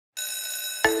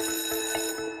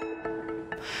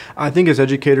I think as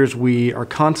educators, we are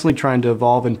constantly trying to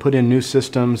evolve and put in new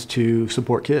systems to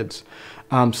support kids.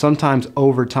 Sometimes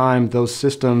over time, those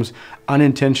systems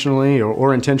unintentionally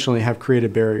or intentionally have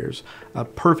created barriers. A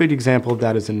perfect example of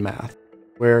that is in math,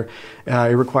 where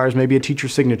it requires maybe a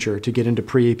teacher's signature to get into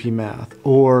pre-AP math,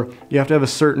 or you have to have a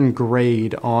certain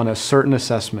grade on a certain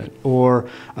assessment, or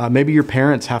maybe your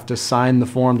parents have to sign the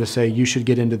form to say you should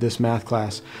get into this math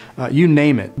class. You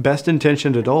name it. Best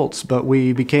intentioned adults, but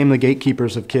we became the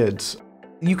gatekeepers of kids.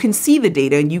 You can see the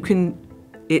data and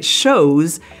it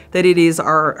shows that it is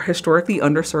our historically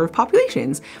underserved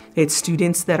populations. It's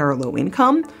students that are low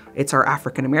income, it's our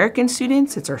African American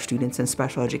students, it's our students in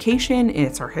special education, and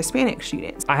it's our Hispanic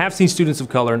students. I have seen students of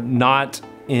color not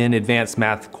in advanced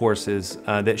math courses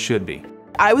that should be.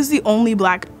 I was the only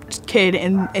Black kid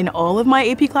in all of my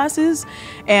AP classes,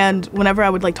 and whenever I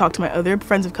would talk to my other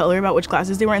friends of color about which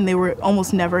classes they were in, they were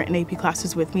almost never in AP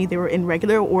classes with me. They were in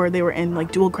regular or they were in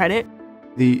dual credit.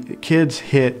 The kids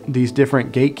hit these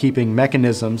different gatekeeping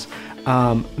mechanisms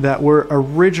that were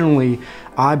originally,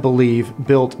 I believe,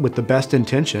 built with the best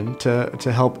intention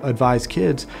to help advise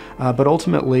kids, but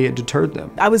ultimately it deterred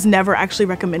them. I was never actually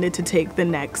recommended to take the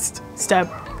next step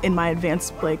in my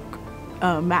advanced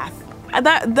math.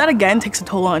 That again takes a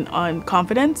toll on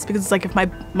confidence, because it's if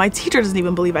my teacher doesn't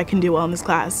even believe I can do well in this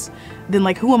class, then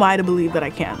who am I to believe that I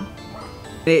can?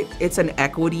 It's an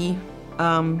equity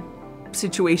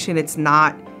situation. It's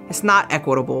not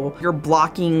equitable. You're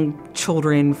blocking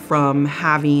children from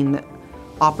having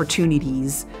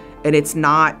opportunities, and it's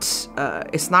not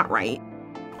right.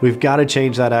 We've got to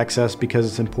change that access because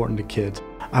it's important to kids.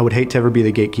 I would hate to ever be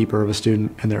the gatekeeper of a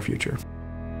student and their future.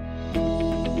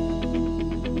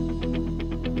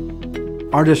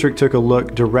 Our district took a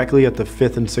look directly at the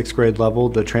 5th and 6th grade level,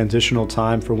 the transitional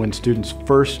time for when students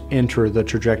first enter the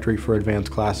trajectory for advanced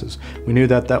classes. We knew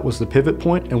that that was the pivot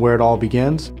point and where it all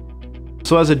begins.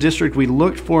 So as a district, we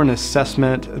looked for an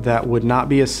assessment that would not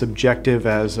be as subjective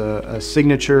as a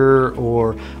signature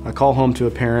or a call home to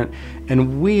a parent,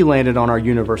 and we landed on our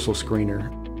universal screener.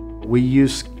 We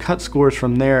used cut scores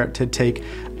from there to take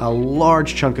a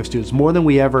large chunk of students, more than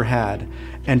we ever had,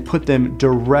 and put them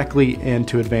directly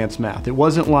into advanced math. It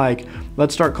wasn't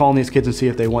let's start calling these kids and see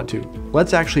if they want to.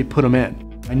 Let's actually put them in.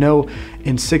 I know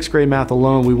in 6th grade math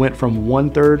alone, we went from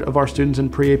 1/3 of our students in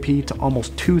pre-AP to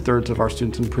almost 2/3 of our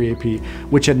students in pre-AP,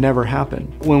 which had never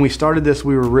happened. When we started this,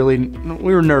 we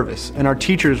were nervous, and our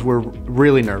teachers were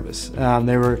really nervous.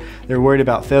 They were worried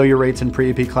about failure rates in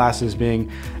pre-AP classes being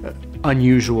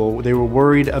unusual. They were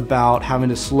worried about having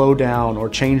to slow down or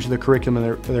change the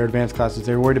curriculum for their advanced classes.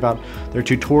 They were worried about their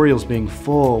tutorials being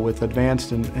full with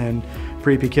advanced and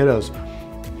pre-AP kiddos.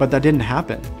 But that didn't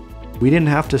happen. We didn't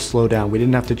have to slow down. We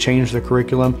didn't have to change the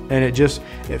curriculum. And it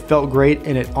felt great,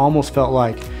 and it almost felt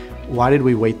like, why did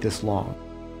we wait this long?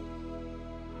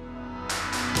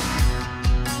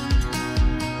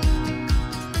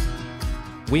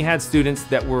 We had students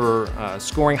that were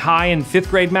scoring high in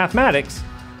 5th grade mathematics,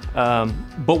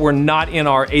 but were not in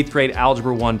our 8th grade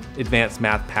Algebra 1 advanced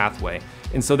math pathway.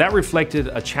 And so that reflected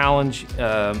a challenge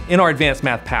in our advanced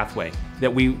math pathway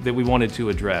that we wanted to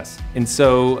address. And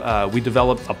so we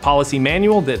developed a policy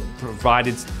manual that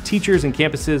provided teachers and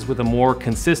campuses with a more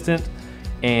consistent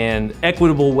and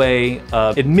equitable way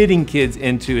of admitting kids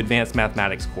into advanced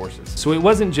mathematics courses. So it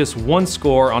wasn't just one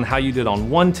score on how you did on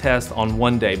one test on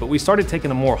one day, but we started taking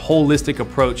a more holistic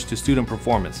approach to student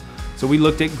performance. So we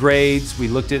looked at grades, we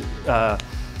looked at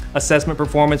assessment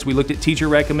performance, we looked at teacher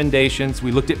recommendations,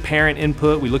 we looked at parent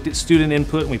input, we looked at student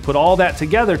input, and we put all that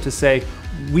together to say,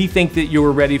 we think that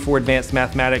you're ready for advanced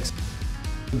mathematics.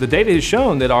 The data has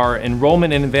shown that our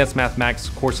enrollment in advanced mathematics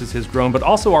courses has grown, but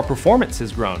also our performance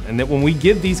has grown, and that when we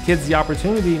give these kids the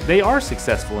opportunity, they are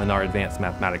successful in our advanced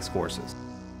mathematics courses.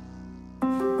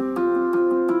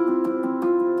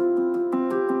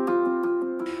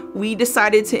 We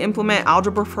decided to implement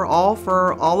Algebra for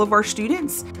all of our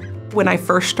students. When I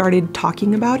first started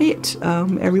talking about it,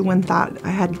 everyone thought I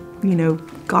had,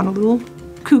 gone a little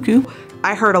cuckoo.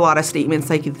 I heard a lot of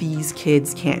statements like, these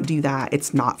kids can't do that.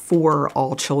 It's not for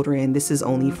all children. This is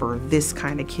only for this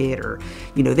kind of kid, or,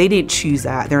 they didn't choose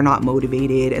that. They're not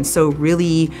motivated. And so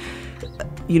really,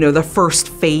 the first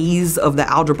phase of the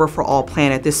Algebra for All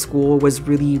plan at this school was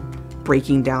really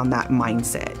breaking down that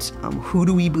mindset. Who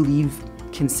do we believe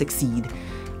can succeed?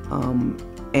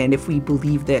 And if we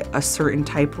believe that a certain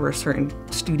type or a certain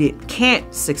student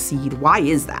can't succeed, why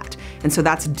is that? And so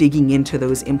that's digging into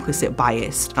those implicit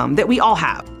bias that we all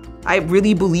have. I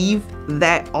really believe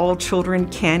that all children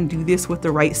can do this with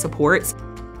the right supports.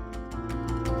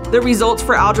 The results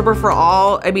for Algebra for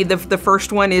All, the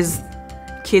first one is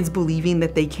kids believing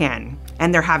that they can,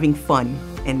 and they're having fun.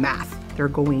 in math. They're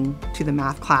going to the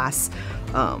math class.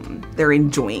 They're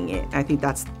enjoying it. I think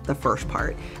that's the first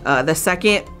part. The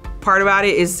second part about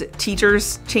it is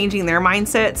teachers changing their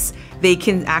mindsets. They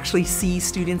can actually see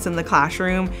students in the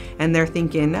classroom and they're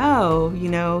thinking, oh, you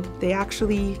know, they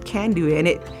actually can do it. And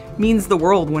it means the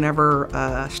world whenever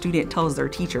a student tells their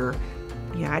teacher,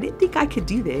 yeah, I didn't think I could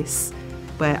do this,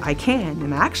 but I can,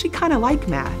 and I actually kind of like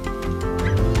math.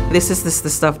 This is the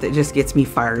stuff that just gets me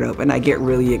fired up, and I get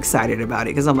really excited about it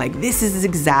because I'm like, this is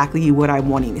exactly what I'm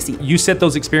wanting to see. You set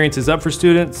those experiences up for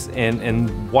students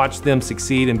and watch them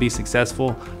succeed and be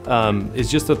successful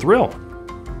is just a thrill.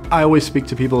 I always speak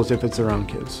to people as if it's their own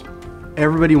kids.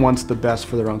 Everybody wants the best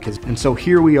for their own kids, and so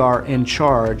here we are in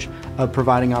charge of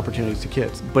providing opportunities to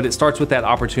kids. But it starts with that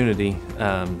opportunity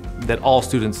that all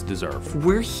students deserve. If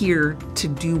we're here to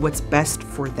do what's best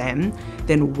for them,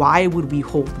 then why would we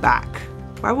hold back?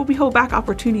 Why would we hold back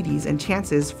opportunities and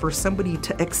chances for somebody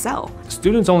to excel?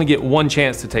 Students only get one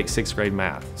chance to take 6th grade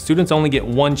math. Students only get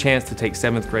one chance to take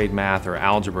 7th grade math or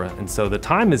algebra. And so the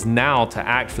time is now to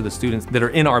act for the students that are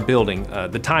in our building.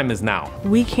 The time is now.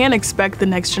 We can't expect the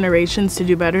next generations to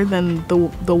do better than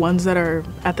the ones that are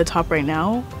at the top right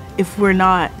now if we're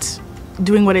not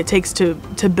doing what it takes to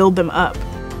build them up.